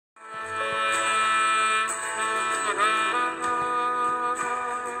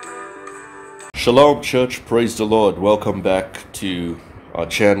Shalom, church. Praise the Lord. Welcome back to our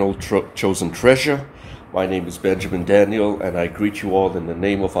channel, Chosen Treasure. My name is Benjamin Daniel, and I greet you all in the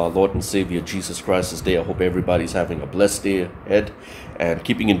name of our Lord and Savior, Jesus Christ, this day. I hope everybody's having a blessed day ahead and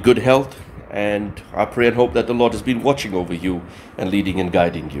keeping in good health. And I pray and hope that the Lord has been watching over you and leading and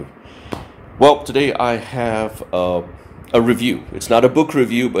guiding you. Well, today I have a review. It's not a book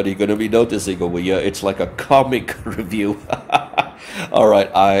review, but you're going to be noticing over here, it's like a comic review. All right,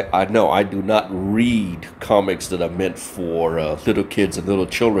 I know I do not read comics that are meant for little kids and little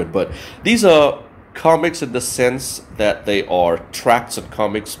children, but these are comics in the sense that they are tracts and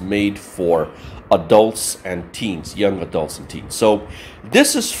comics made for adults and teens, young adults and teens. So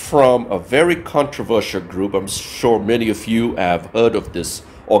this is from a very controversial group. I'm sure many of you have heard of this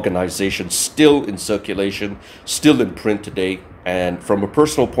organization, still in circulation, still in print today. And from a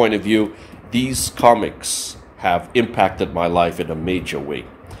personal point of view, these comics have impacted my life in a major way.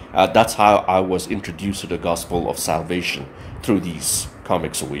 That's how I was introduced to the gospel of salvation, through these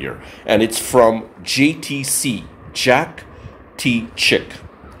comics over here. And it's from JTC, Jack T. Chick.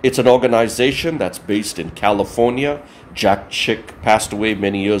 It's an organization that's based in California. Jack Chick passed away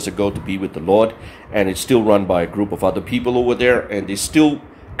many years ago to be with the Lord, and it's still run by a group of other people over there, and they still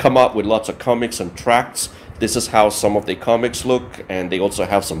come up with lots of comics and tracts. This is how some of the comics look, and they also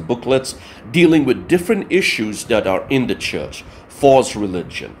have some booklets dealing with different issues that are in the church. False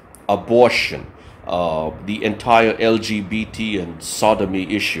religion, abortion, the entire LGBT and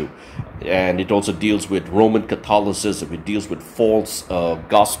sodomy issue. And it also deals with Roman Catholicism. It deals with false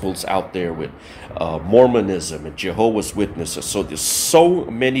gospels out there, with Mormonism and Jehovah's Witnesses. So there's so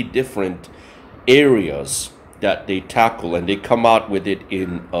many different areas that they tackle, and they come out with it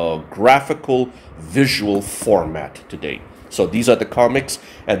in a graphical, visual format today. So these are the comics,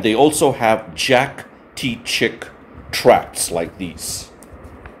 and they also have Jack T. Chick tracts like these.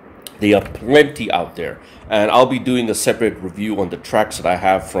 There are plenty out there, and I'll be doing a separate review on the tracts that I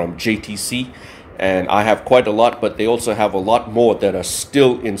have from JTC, and I have quite a lot, but they also have a lot more that are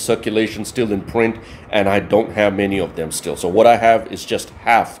still in circulation, still in print, and I don't have many of them still. So what I have is just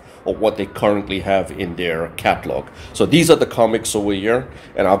half of what they currently have in their catalog. So these are the comics over here,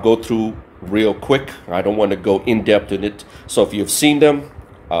 and I'll go through real quick. I don't want to go in depth in it. So if you've seen them,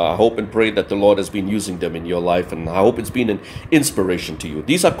 I hope and pray that the Lord has been using them in your life, and I hope it's been an inspiration to you.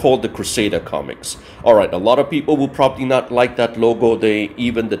 These are called the Crusader comics. All right, a lot of people will probably not like that logo.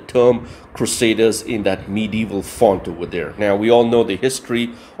 Even the term Crusaders in that medieval font over there. Now, we all know the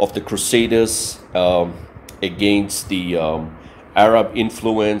history of the Crusaders against the Arab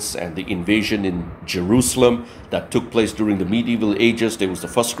influence and the invasion in Jerusalem that took place during the medieval ages. There was the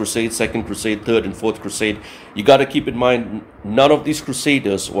First Crusade, Second Crusade, Third and Fourth Crusade. You got to keep in mind, none of these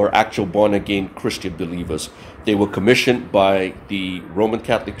crusaders were actual born-again Christian believers. They were commissioned by the Roman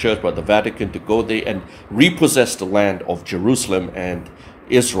Catholic Church, by the Vatican, to go there and repossess the land of Jerusalem and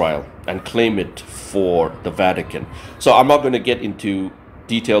Israel and claim it for the Vatican. So I'm not going to get into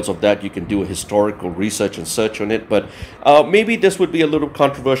details of that. You can do a historical research and search on it, but maybe this would be a little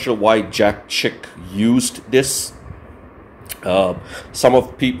controversial why Jack Chick used this. Some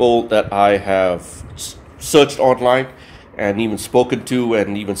of people that I have searched online and even spoken to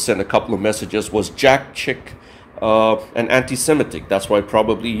and even sent a couple of messages, was Jack Chick an anti-Semitic? That's why I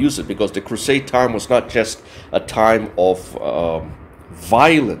probably use it, because the Crusade time was not just a time of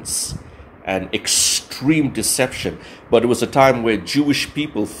violence and extreme deception, but it was a time where Jewish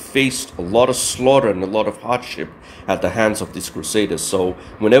people faced a lot of slaughter and a lot of hardship at the hands of these crusaders. So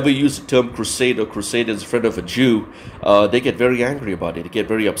whenever you use the term crusade or crusaders in front of a Jew, they get very angry about it. They get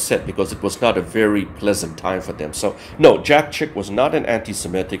very upset, because it was not a very pleasant time for them. So no, Jack Chick was not an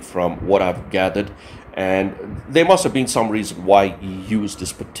anti-Semitic from what I've gathered, and there must have been some reason why he used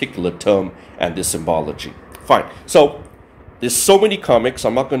this particular term and this symbology. Fine. So there's so many comics.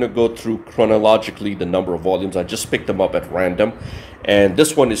 I'm not going to go through chronologically the number of volumes. I just picked them up at random. And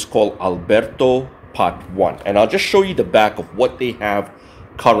this one is called Alberto Part 1. And I'll just show you the back of what they have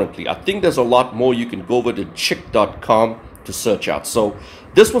currently. I think there's a lot more. You can go over to chick.com to search out. So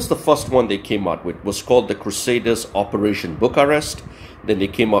this was the first one they came out with. It was called the Crusaders Operation Bucharest. Then they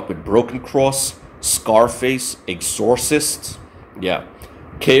came up with Broken Cross, Scarface, Exorcist,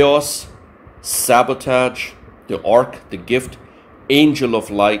 Chaos, Sabotage, The Ark, The Gift, Angel of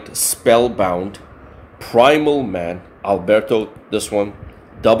Light, Spellbound, Primal Man, Alberto, this one,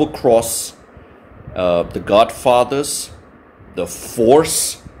 Double Cross, The Godfathers, The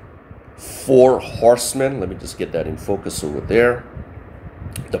Force, Four Horsemen, let me just get that in focus over there,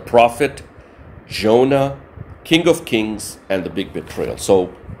 The Prophet, Jonah, King of Kings, and The Big Betrayal.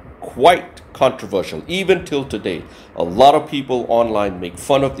 So quite controversial. Even till today, a lot of people online make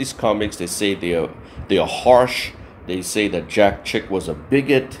fun of these comics. They say they are harsh. They say that Jack Chick was a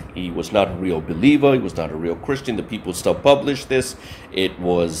bigot. He was not a real believer. He was not a real Christian. The people still publish this. It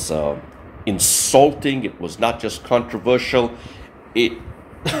was insulting. It was not just controversial. It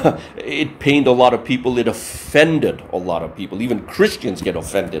it pained a lot of people. It offended a lot of people. Even Christians get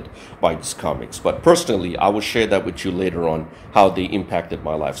offended by these comics. But personally, I will share that with you later on, how they impacted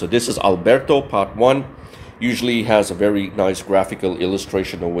my life. So this is Alberto, part 1. Usually has a very nice graphical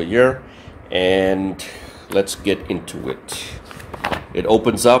illustration over here. And let's get into it. It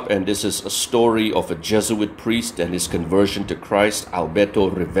opens up, and this is a story of a Jesuit priest and his conversion to Christ, Alberto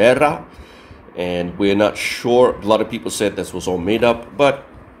Rivera. And we're not sure. A lot of people said this was all made up, but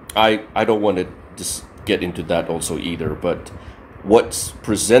I don't want to just get into that also either. But what's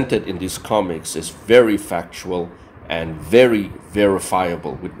presented in these comics is very factual and very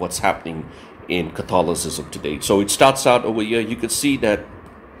verifiable with what's happening in Catholicism today. So it starts out over here. You can see that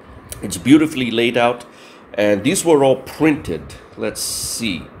it's beautifully laid out. And these were all printed, let's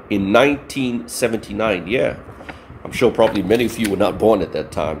see, in 1979. Yeah, I'm sure probably many of you were not born at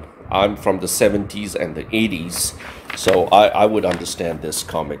that time. I'm from the 70s and the 80s, so I would understand this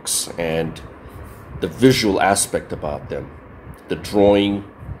comics and the visual aspect about them, the drawing,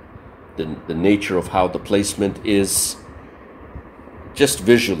 the nature of how the placement is, just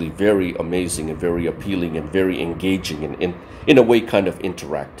visually very amazing and very appealing and very engaging and in a way kind of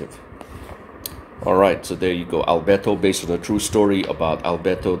interactive. All right, so there you go. Alberto, based on a true story about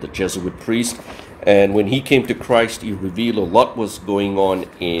Alberto, the Jesuit priest. And when he came to Christ, he revealed a lot was going on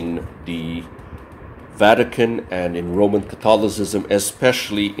in the Vatican and in Roman Catholicism,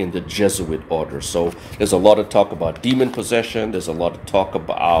 especially in the Jesuit order. So there's a lot of talk about demon possession. There's a lot of talk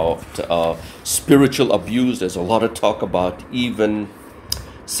about spiritual abuse. There's a lot of talk about even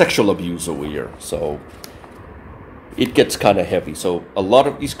sexual abuse over here. So it gets kind of heavy. So a lot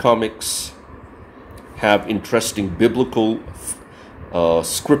of these comics have interesting biblical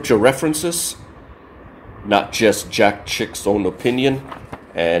scripture references, not just Jack Chick's own opinion.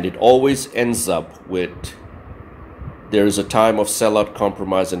 And it always ends up with, there is a time of sellout,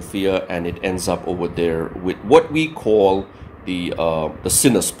 compromise, and fear, and it ends up over there with what we call the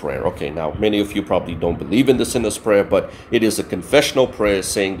sinner's prayer. Okay, now many of you probably don't believe in the sinner's prayer, but it is a confessional prayer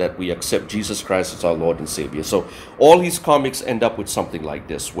saying that we accept Jesus Christ as our Lord and Savior. So all these comics end up with something like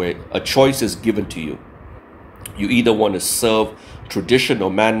this, where a choice is given to you. You either want to serve tradition or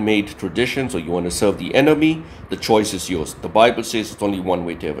man-made traditions, or you want to serve the enemy. The choice is yours. The Bible says it's only one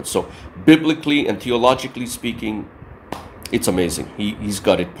way to heaven. So biblically and theologically speaking, it's amazing. He's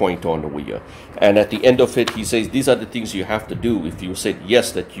got it point on over here. And at the end of it, he says these are the things you have to do if you said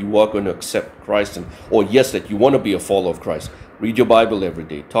yes, that you are going to accept Christ, or yes, that you want to be a follower of Christ. Read your Bible every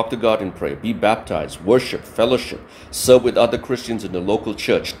day. Talk to God in prayer. Be baptized. Worship. Fellowship. Serve with other Christians in the local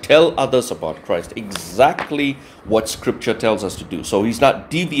church. Tell others about Christ. Exactly what Scripture tells us to do. So he's not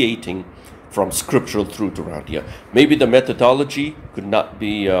deviating from scriptural truth around here. Maybe the methodology could not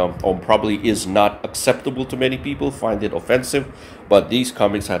be, or probably is not acceptable to many people, find it offensive, but these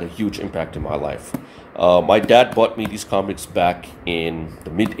comics had a huge impact in my life. My dad bought me these comics back in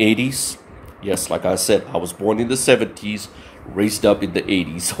the mid-80s. Yes, like I said, I was born in the 70s, raised up in the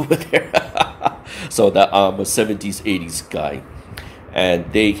 80s over there. So that I'm a 70s, 80s guy.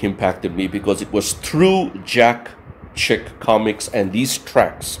 And they impacted me because it was through Jack Chick comics and these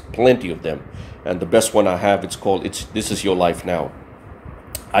tracts, plenty of them. And the best one I have, it's called This Is Your Life Now.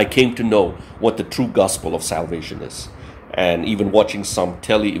 I came to know what the true gospel of salvation is. And even watching some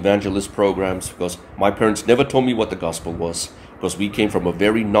tele-evangelist programs, because my parents never told me what the gospel was, because we came from a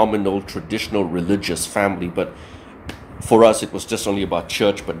very nominal, traditional, religious family. But for us, it was just only about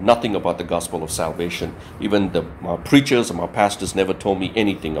church, but nothing about the gospel of salvation. Even my preachers and my pastors never told me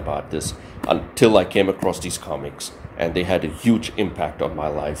anything about this until I came across these comics. And they had a huge impact on my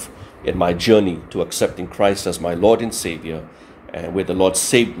life in my journey to accepting Christ as my Lord and Savior, and where the Lord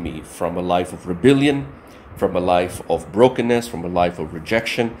saved me from a life of rebellion, from a life of brokenness, from a life of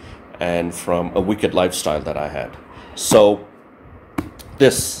rejection, and from a wicked lifestyle that I had. So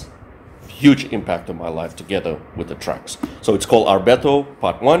this huge impact on my life together with the tracks. So it's called Alberto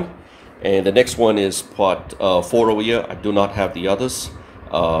Part 1, and the next one is Part 4 over here. I do not have the others.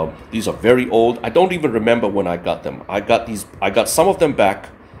 These are very old. I don't even remember when I got them. I got some of them back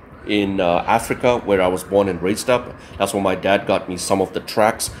in Africa, where I was born and raised up. That's when my dad got me some of the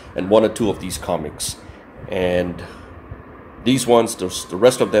tracks and one or two of these comics. And these ones, the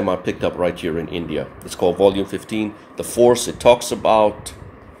rest of them I picked up right here in India. It's called Volume 15, The Force. It talks about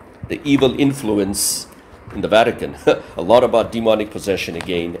the evil influence in the Vatican. A lot about demonic possession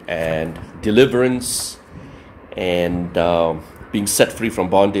again, and deliverance, and being set free from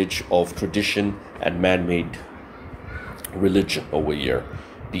bondage of tradition and man-made religion over here.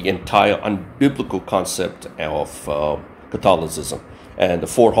 The entire unbiblical concept of Catholicism. And the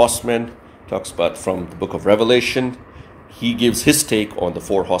four horsemen talks about from the book of Revelation. He gives his take on the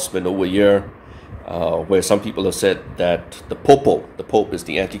four horsemen over here, where some people have said that the Pope is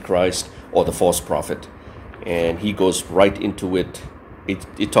the Antichrist or the false prophet. And he goes right into it.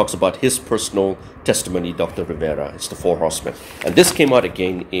 It talks about his personal testimony, Dr. Rivera. It's the four horsemen. And this came out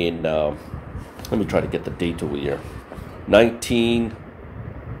again in, let me try to get the date over here,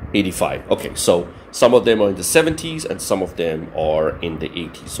 1985. Okay, so some of them are in the 70s and some of them are in the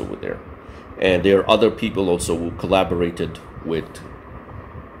 80s over there. And there are other people also who collaborated with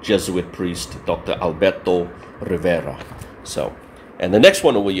Jesuit priest Dr. Alberto Rivera. So, and the next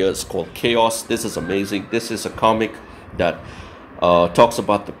one over here is called Chaos. This is amazing. This is a comic that talks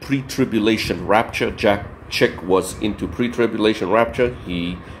about the pre-tribulation rapture. Jack Chick was into pre-tribulation rapture.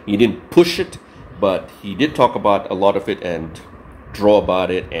 He didn't push it, but he did talk about a lot of it and draw about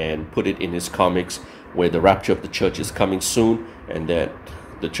it and put it in his comics, where the rapture of the church is coming soon, and that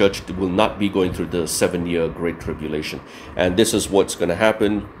the church will not be going through the 7-year Great Tribulation. And this is what's going to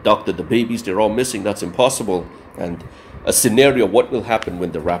happen. Doctor, the babies, they're all missing. That's impossible. And a scenario, what will happen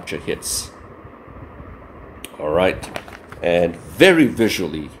when the rapture hits. All right. And very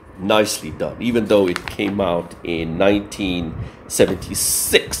visually, nicely done. Even though it came out in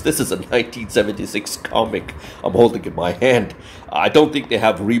 1976. This is a 1976 comic I'm holding in my hand. I don't think they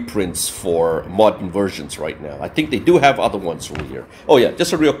have reprints for modern versions right now. I think they do have other ones over here. Oh yeah,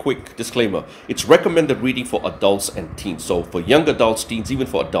 just a real quick disclaimer. It's recommended reading for adults and teens. So for young adults, teens, even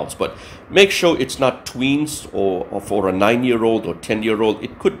for adults. But make sure it's not tweens or for a 9-year-old or 10-year-old.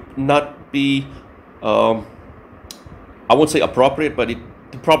 It could not be, I won't say appropriate, but it's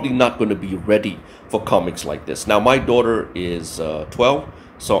probably not going to be ready for comics like this. Now, my daughter is 12,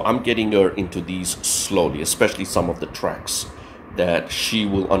 so I'm getting her into these slowly, especially some of the tracts, that she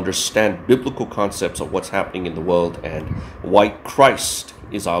will understand biblical concepts of what's happening in the world and why Christ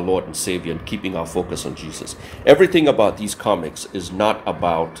is our Lord and Savior, and keeping our focus on Jesus. Everything about these comics is not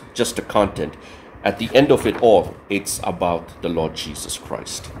about just the content. At the end of it all, it's about the Lord Jesus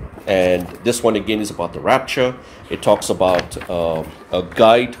Christ. And this one again is about the rapture. It talks about a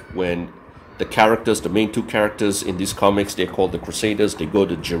guide when the characters, the main two characters in these comics, they're called the Crusaders. They go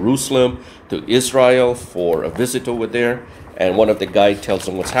to Jerusalem, to Israel for a visit over there. And one of the guide tells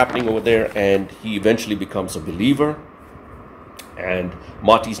them what's happening over there. And he eventually becomes a believer. And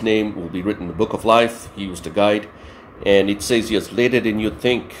Marty's name will be written in the book of life. He was the guide. And it says, yes, later than you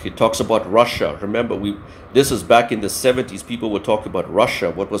think. It talks about Russia. Remember, this is back in the 70s. People were talking about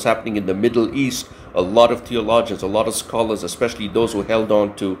Russia, what was happening in the Middle East. A lot of theologians, a lot of scholars, especially those who held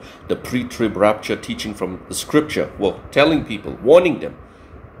on to the pre-trib rapture teaching from the scripture, were telling people, warning them,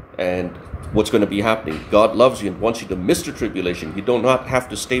 and what's going to be happening. God loves you and wants you to miss the tribulation. You do not have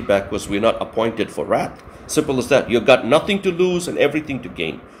to stay back because we're not appointed for wrath. Simple as that. You've got nothing to lose and everything to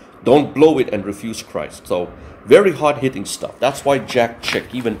gain. Don't blow it and refuse Christ. So very hard-hitting stuff. That's why Jack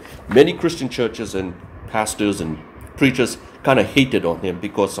Chick, even many Christian churches and pastors and preachers kind of hated on him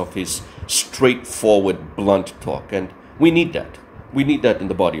because of his straightforward, blunt talk. And we need that. We need that in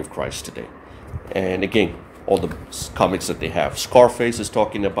the body of Christ today. And again, all the comics that they have. Scarface is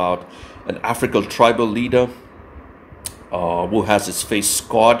talking about an African tribal leader who has his face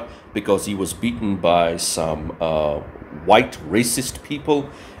scarred because he was beaten by some white racist people,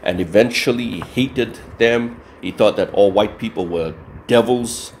 and eventually he hated them. He thought that all white people were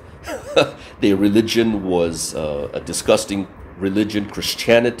devils. Their religion was a disgusting religion,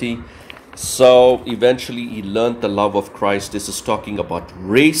 Christianity. So eventually he learned the love of Christ. This is talking about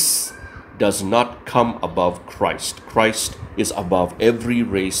race does not come above Christ. Christ is above every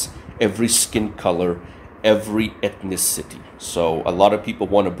race, every skin color, every ethnicity. So a lot of people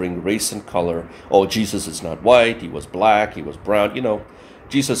want to bring race and color. Oh, Jesus is not white, he was black, he was brown. You know,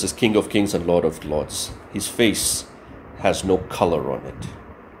 Jesus is King of Kings and Lord of Lords. His face has no color on it.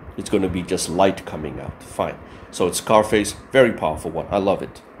 It's going to be just light coming out. Fine. So it's Scarface, very powerful one. I love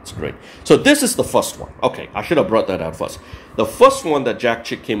it. It's great. So this is the first one. Okay, I should have brought that out first. The first one that Jack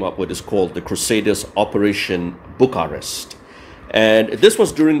Chick came up with is called the Crusaders Operation Bucharest. And this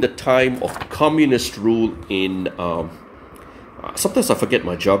was during the time of communist rule in, sometimes I forget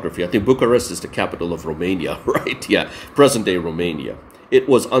my geography. I think Bucharest is the capital of Romania, right? Yeah, present-day Romania. It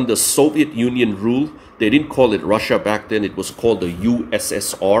was under Soviet Union rule. They didn't call it Russia back then. It was called the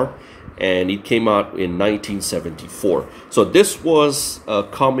USSR. And it came out in 1974. So this was a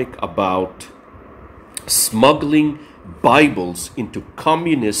comic about smuggling Bibles into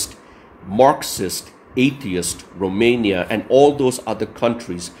communist, Marxist, atheist Romania and all those other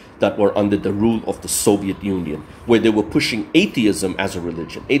countries that were under the rule of the Soviet Union, where they were pushing atheism as a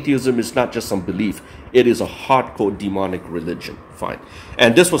religion. Atheism is not just some belief, it is a hardcore demonic religion. Fine.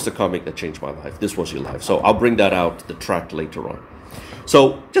 And this was the comic that changed my life. This was your life. So I'll bring that out, the tract, later on.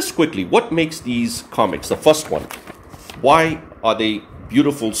 So just quickly, what makes these comics? The first one, why are they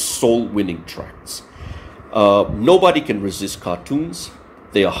beautiful soul-winning tracts? Nobody can resist cartoons.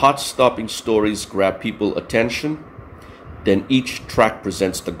 They are heart-stopping stories, grab people's attention. Then each tract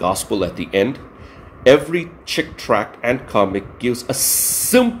presents the gospel at the end. Every chick tract and comic gives a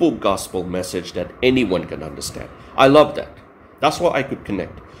simple gospel message that anyone can understand. I love that. That's why I could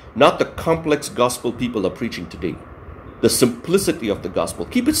connect. Not the complex gospel people are preaching today. The simplicity of the gospel.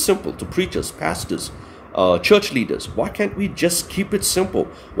 Keep it simple to preachers, pastors, church leaders. Why can't we just keep it simple?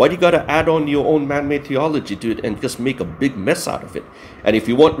 Why do you got to add on your own man-made theology to it and just make a big mess out of it? And if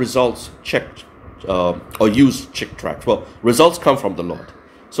you want results, check or use chick tracts. Well, results come from the Lord.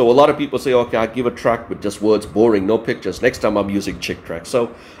 So a lot of people say, okay, I give a tract with just words, boring, no pictures. Next time I'm using chick tracts.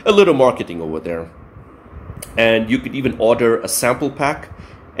 So a little marketing over there. And you could even order a sample pack,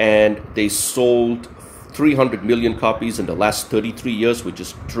 and they sold 300 million copies in the last 33 years, which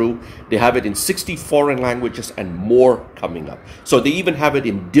is true. They have it in 60 foreign languages and more coming up. So they even have it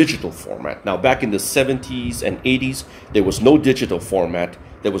in digital format. Now, back in the 70s and 80s, there was no digital format.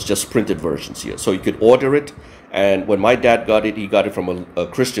 There was just printed versions here. So you could order it. And when my dad got it, he got it from a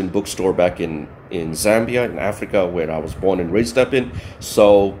Christian bookstore back in Zambia, in Africa, where I was born and raised up in.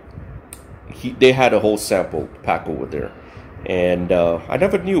 So they had a whole sample pack over there. And I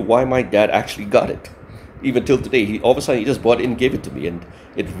never knew why my dad actually got it. Even till today, all of a sudden he just bought it and gave it to me, and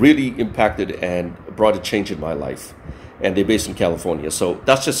it really impacted and brought a change in my life. And they're based in California, so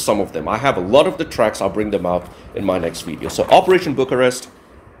that's just some of them. I have a lot of the tracks. I'll bring them out in my next video. So Operation Bucharest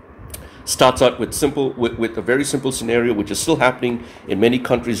starts out with a very simple scenario, which is still happening in many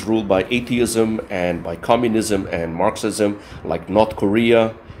countries ruled by atheism and by communism and Marxism, like North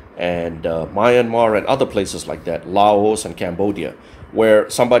Korea and Myanmar and other places like that, Laos and Cambodia, where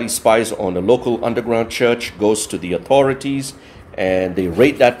somebody spies on a local underground church, goes to the authorities, and they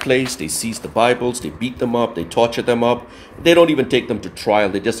raid that place, they seize the Bibles, they beat them up, they torture them up. They don't even take them to trial,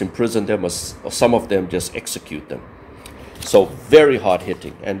 they just imprison them, or some of them just execute them. So very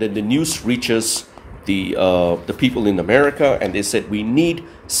hard-hitting. And then the news reaches the people in America, and they said, we need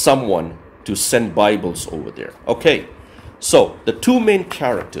someone to send Bibles over there. Okay, so the two main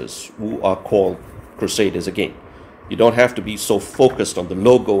characters who are called Crusaders, again, you don't have to be so focused on the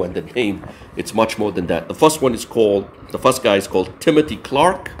logo and the name. It's much more than that. The first guy is called Timothy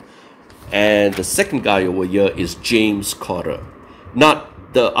Clark, and the second guy over here is James Carter,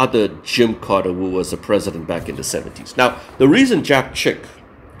 not the other Jim Carter who was the president back in the 70s. Now, the reason Jack Chick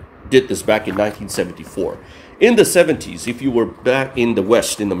did this back in 1974, in the 70s, if you were back in the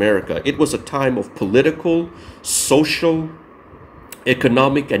West, in America, it was a time of political, social,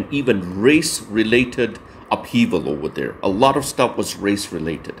 economic, and even race-related upheaval over there. A lot of stuff was race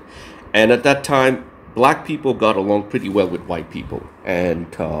related, and at that time black people got along pretty well with white people,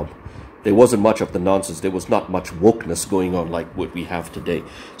 and there wasn't much of the nonsense. There was not much wokeness going on like what we have today.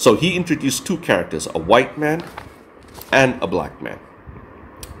 So he introduced two characters, a white man and a black man,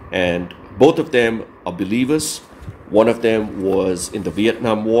 and both of them are believers. One of them was in the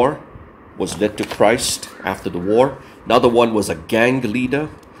Vietnam War, was led to Christ after the war. Another one was a gang leader,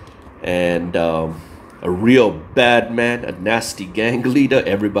 and a real bad man, a nasty gang leader.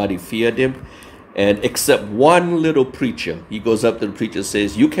 Everybody feared him. And except one little preacher, he goes up to the preacher and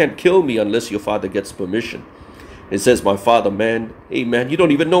says, you can't kill me unless your father gets permission. It says, my father, man, hey man, you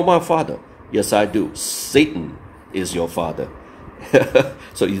don't even know my father. Yes, I do. Satan is your father.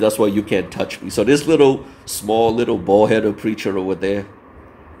 So that's why you can't touch me. So this small little bald-headed preacher over there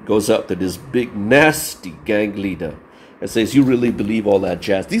goes up to this big nasty gang leader and says, you really believe all that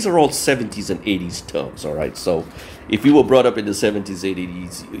jazz? These are all 70s and 80s terms, all right? So if you were brought up in the 70s,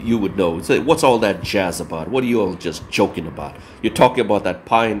 80s, you would know. So what's all that jazz about? What are you all just joking about? You're talking about that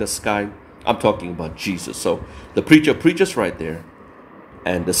pie in the sky? I'm talking about Jesus. So the preacher preaches right there,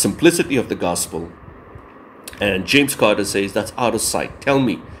 and the simplicity of the gospel. And James Carter says, that's out of sight. Tell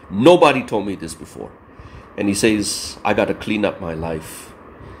me. Nobody told me this before. And he says, I got to clean up my life.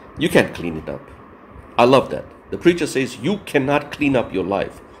 You can't clean it up. I love that. The preacher says, you cannot clean up your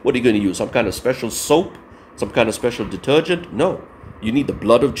life. What are you going to use? Some kind of special soap? Some kind of special detergent? No. You need the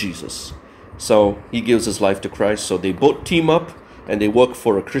blood of Jesus. So he gives his life to Christ. So they both team up and they work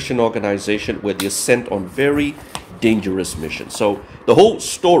for a Christian organization where they're sent on very dangerous mission. So the whole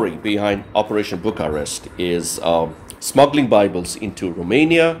story behind Operation Bucharest is smuggling Bibles into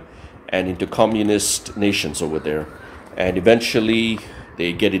Romania and into communist nations over there. And eventually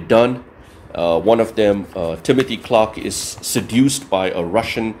they get it done. One of them, Timothy Clark, is seduced by a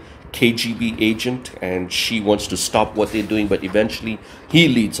Russian KGB agent, and she wants to stop what they're doing, but eventually he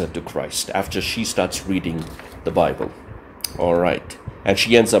leads her to Christ after she starts reading the Bible. All right. And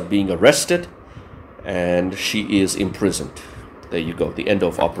she ends up being arrested, and she is imprisoned. There you go, the end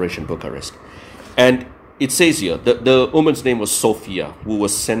of Operation Bucharest. And it says here, the woman's name was Sophia, who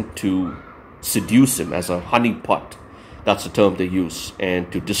was sent to seduce him as a honeypot. That's the term they use,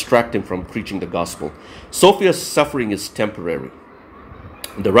 and to distract him from preaching the gospel. Sophia's suffering is temporary.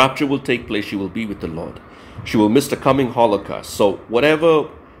 The rapture will take place. She will be with the Lord. She will miss the coming Holocaust. So whatever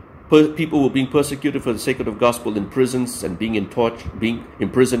people were being persecuted for the sake of the gospel in prisons and being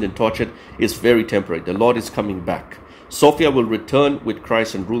imprisoned and tortured is very temporary. The Lord is coming back. Sophia will return with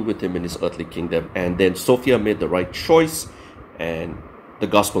Christ and rule with him in his earthly kingdom. And then Sophia made the right choice, and the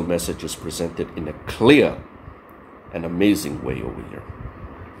gospel message is presented in a clear and amazing way over here.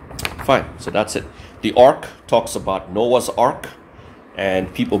 Fine, so that's it. The Ark talks about Noah's Ark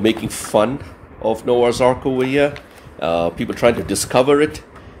and people making fun of Noah's Ark over here. People trying to discover it.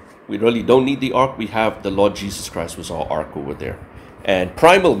 We really don't need the Ark. We have the Lord Jesus Christ was our Ark over there. And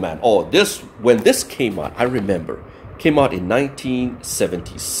Primal Man. Oh, when this came out, I remember, came out in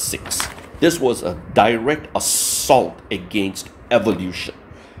 1976. This was a direct assault against evolution.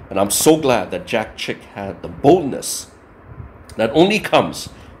 And I'm so glad that Jack Chick had the boldness that only comes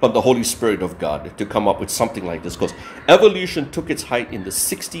from the Holy Spirit of God to come up with something like this. Because evolution took its height in the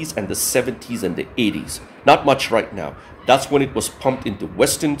 60s and the 70s and the 80s. Not much right now. That's when it was pumped into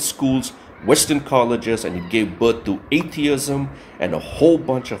Western schools, Western colleges, and it gave birth to atheism and a whole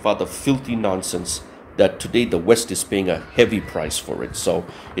bunch of other filthy nonsense that today the West is paying a heavy price for it. So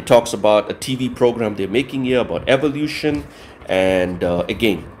it talks about a TV program they're making here about evolution. And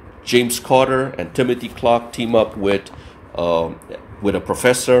again, James Carter and Timothy Clark team up with a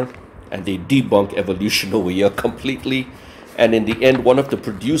professor, and they debunk evolution over here completely. And in the end, one of the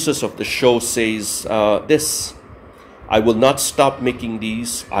producers of the show says this: I will not stop making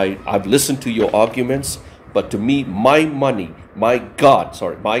these. I've listened to your arguments, but to me, my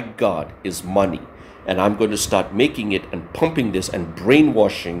God is money. And I'm going to start making it and pumping this and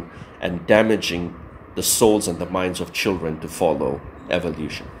brainwashing and damaging the souls and the minds of children to follow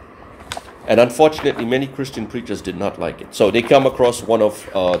evolution. And unfortunately, many Christian preachers did not like it. So they come across one of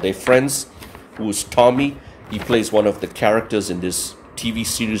their friends, who's Tommy. He plays one of the characters in this TV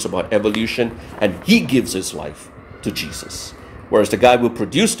series about evolution, and he gives his life to Jesus. Whereas the guy who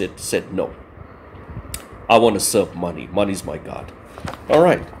produced it said, no, I want to serve money. Money's my God. All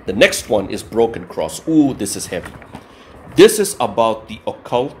right, the next one is Broken Cross. Ooh, this is heavy. This is about the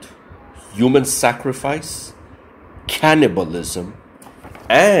occult, human sacrifice, cannibalism,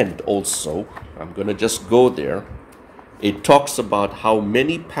 and also, I'm going to just go there, it talks about how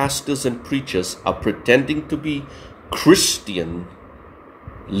many pastors and preachers are pretending to be Christian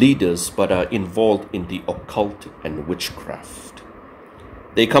leaders but are involved in the occult and witchcraft.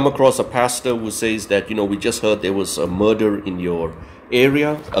 They come across a pastor who says that, we just heard there was a murder in your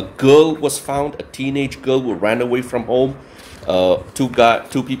area. A girl was found, a teenage girl who ran away from home.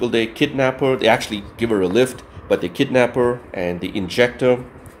 Two people, they kidnap her. They actually give her a lift, but they kidnap her and they inject her,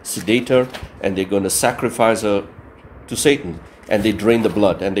 sedate her, and they're going to sacrifice her to Satan. And they drain the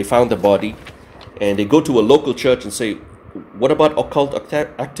blood, and they found the body. And they go to a local church and say, what about occult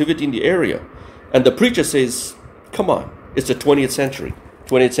activity in the area? And the preacher says, come on, it's the 20th century.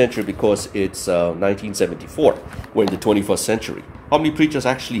 20th century because it's 1974. We're in the 21st century. How many preachers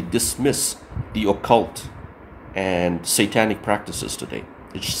actually dismiss the occult and satanic practices today?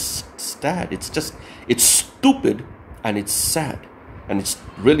 It's sad. It's stupid, and it's sad, and it's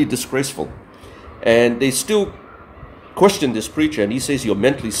really disgraceful. And they still question this preacher, and he says you're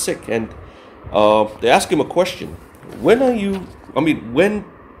mentally sick. And they ask him a question: when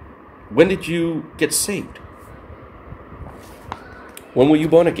did you get saved? When were you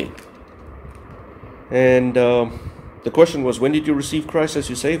born again? And the question was, when did you receive Christ as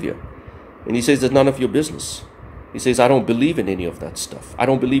your Savior? And he says, it's none of your business. He says, I don't believe in any of that stuff. I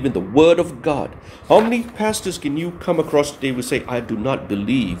don't believe in the Word of God. How many pastors can you come across today who say, I do not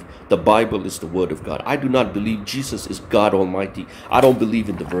believe the Bible is the Word of God. I do not believe Jesus is God Almighty. I don't believe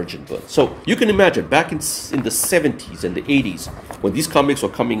in the virgin birth. So you can imagine back in the 70s and the 80s, when these comics were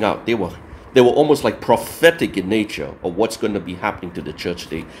coming out, they were almost like prophetic in nature of what's going to be happening to the church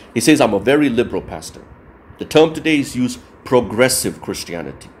today. He says, I'm a very liberal pastor. The term today is used progressive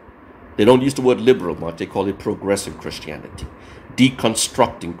Christianity. They don't use the word liberal much. They call it progressive Christianity,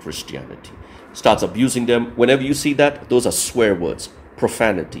 deconstructing Christianity. Starts abusing them. Whenever you see that, those are swear words,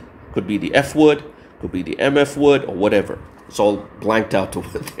 profanity. Could be the F word, could be the MF word, or whatever. It's all blanked out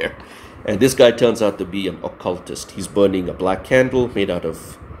over there. And this guy turns out to be an occultist. He's burning a black candle made out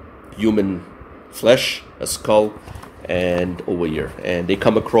of human flesh, a skull, and over here. And they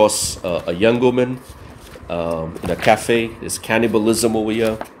come across a young woman in a cafe. There's cannibalism over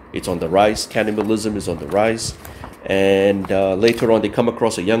here. It's on the rise. Cannibalism is on the rise. And later on, they come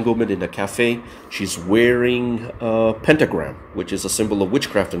across a young woman in a cafe. She's wearing a pentagram, which is a symbol of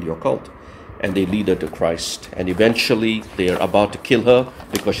witchcraft in the occult. And they lead her to Christ. And eventually, they are about to kill her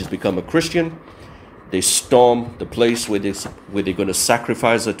because she's become a Christian. They storm the place where they're going to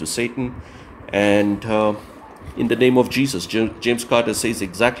sacrifice her to Satan. And in the name of Jesus, James Carter says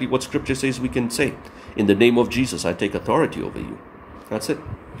exactly what Scripture says we can say. In the name of Jesus, I take authority over you. That's it.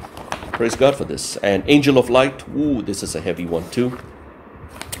 Praise God for this. And angel of light, ooh, this is a heavy one too.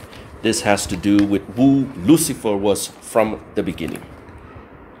 This has to do with who Lucifer was from the beginning.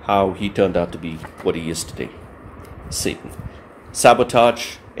 How he turned out to be what he is today. Satan.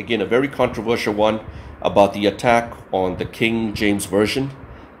 Sabotage, again, a very controversial one about the attack on the King James Version.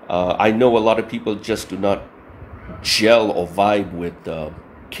 I know a lot of people just do not gel or vibe with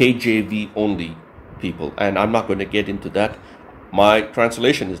KJV only people, and I'm not going to get into that. My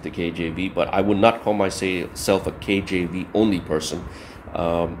translation is the KJV, but I would not call myself a KJV only person.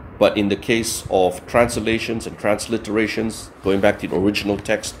 But in the case of translations and transliterations, going back to the original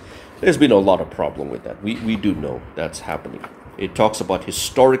text, there's been a lot of problem with that. We do know that's happening. It talks about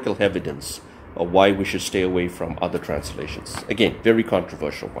historical evidence of why we should stay away from other translations. Again, very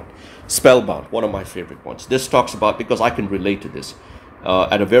controversial one. Spellbound, one of my favorite ones. This talks about, because I can relate to this,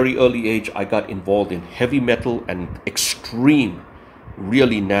 at a very early age, I got involved in heavy metal and extreme,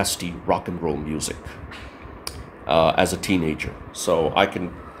 really nasty rock and roll music as a teenager. So I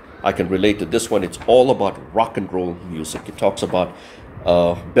can relate to this one. It's all about rock and roll music. It talks about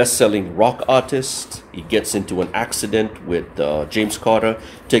best-selling rock artist. He gets into an accident with James Carter,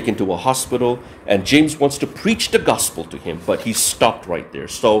 taken to a hospital, and James wants to preach the gospel to him, but he's stopped right there.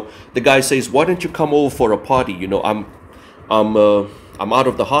 So the guy says, "Why don't you come over for a party? You know, I'm out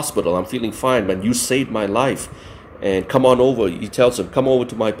of the hospital. I'm feeling fine, man. You saved my life. And come on over." He tells him, "Come over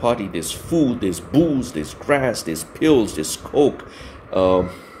to my party. There's food, there's booze, there's grass, there's pills, there's coke.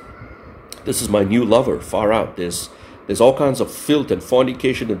 This is my new lover, far out. There's all kinds of filth and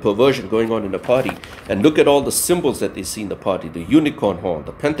fornication and perversion going on in the party. And look at all the symbols that they see in the party. The unicorn horn,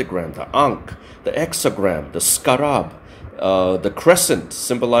 the pentagram, the ankh, the hexagram, the scarab, the crescent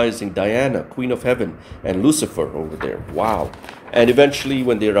symbolizing Diana, Queen of Heaven, and Lucifer over there." Wow. And eventually,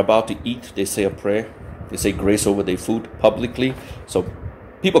 when they're about to eat, they say a prayer. They say grace over their food publicly. So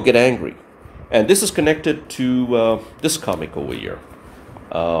people get angry. And this is connected to this comic over here.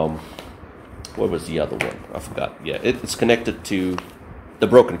 What was the other one? I forgot. Yeah, it's connected to the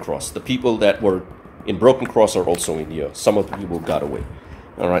Broken Cross. The people that were in Broken Cross are also in here. Some of the people got away.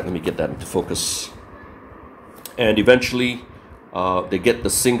 All right, let me get that into focus. And eventually, they get the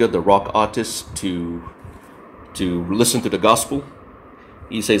singer, the rock artist, to listen to the gospel.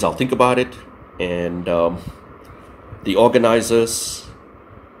 He says, "I'll think about it." And the organizers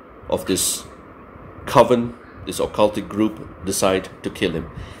of this coven, this occultic group, decide to kill him.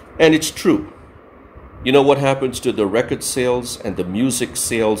 And it's true. You know what happens to the record sales and the music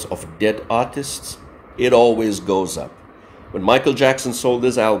sales of dead artists? It always goes up. When Michael Jackson sold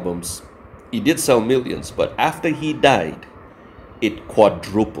his albums, he did sell millions, but after he died, it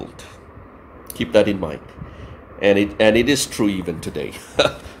quadrupled. Keep that in mind. And it is true even today.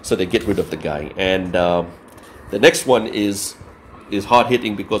 So they get rid of the guy. And the next one is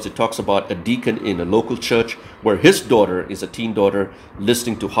hard-hitting because it talks about a deacon in a local church where his daughter is a teen daughter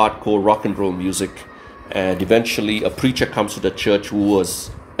listening to hardcore rock and roll music. And eventually a preacher comes to the church who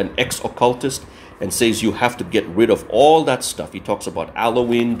was an ex-occultist and says you have to get rid of all that stuff. He talks about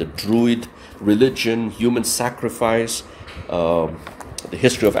Halloween, the Druid religion, human sacrifice, the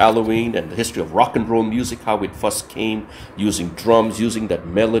history of Halloween and the history of rock and roll music, how it first came, using drums, using that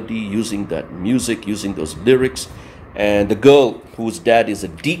melody, using that music, using those lyrics. And the girl whose dad is a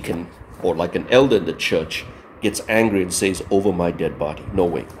deacon or like an elder in the church gets angry and says, "Over my dead body." No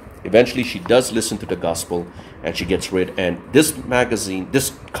way. Eventually she does listen to the gospel and she gets rid. And this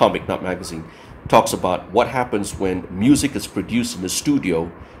comic, not magazine, talks about what happens when music is produced in the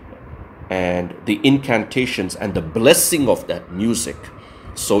studio and the incantations and the blessing of that music.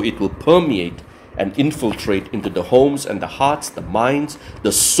 So it will permeate and infiltrate into the homes and the hearts, the minds,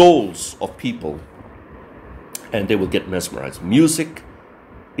 the souls of people. And they will get mesmerized. Music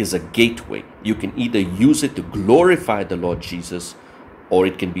is a gateway. You can either use it to glorify the Lord Jesus, or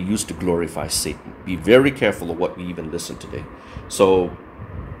it can be used to glorify Satan. Be very careful of what we even listen today. So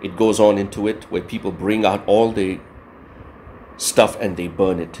it goes on into it where people bring out all the stuff and they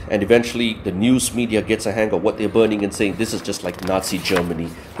burn it. And eventually the news media gets a hang of what they're burning and saying this is just like Nazi Germany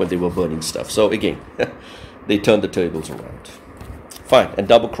when they were burning stuff. So again, they turn the tables around. Fine. And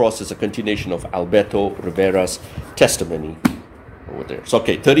double cross is a continuation of Alberto Rivera's testimony over there. So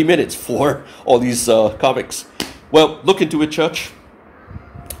okay, 30 minutes for all these comics. Well, look into it, church.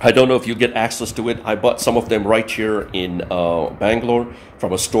 I don't know if you get access to it. I bought some of them right here in Bangalore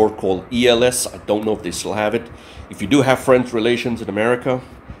from a store called ELS. I don't know if they still have it. If you do have friends, relations in America,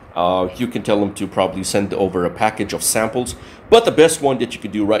 you can tell them to probably send over a package of samples. But the best one that you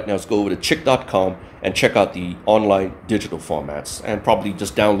can do right now is go over to chick.com and check out the online digital formats and probably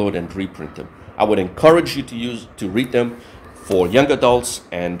just download and reprint them. I would encourage you to read them for young adults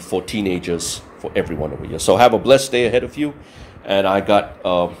and for teenagers, for everyone over here. So have a blessed day ahead of you. And I got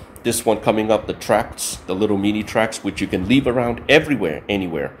this one coming up, the Tracts, the little mini tracts, which you can leave around everywhere,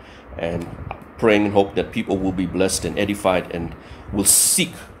 anywhere. And praying and hope that people will be blessed and edified and will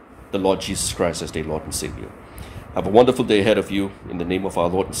seek the Lord Jesus Christ as their Lord and Savior. Have a wonderful day ahead of you in the name of our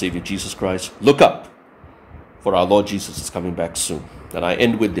Lord and Savior Jesus Christ. Look up, for our Lord Jesus is coming back soon. And I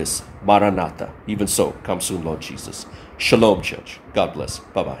end with this, Maranatha. Even so, come soon, Lord Jesus. Shalom, church. God bless.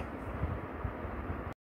 Bye-bye.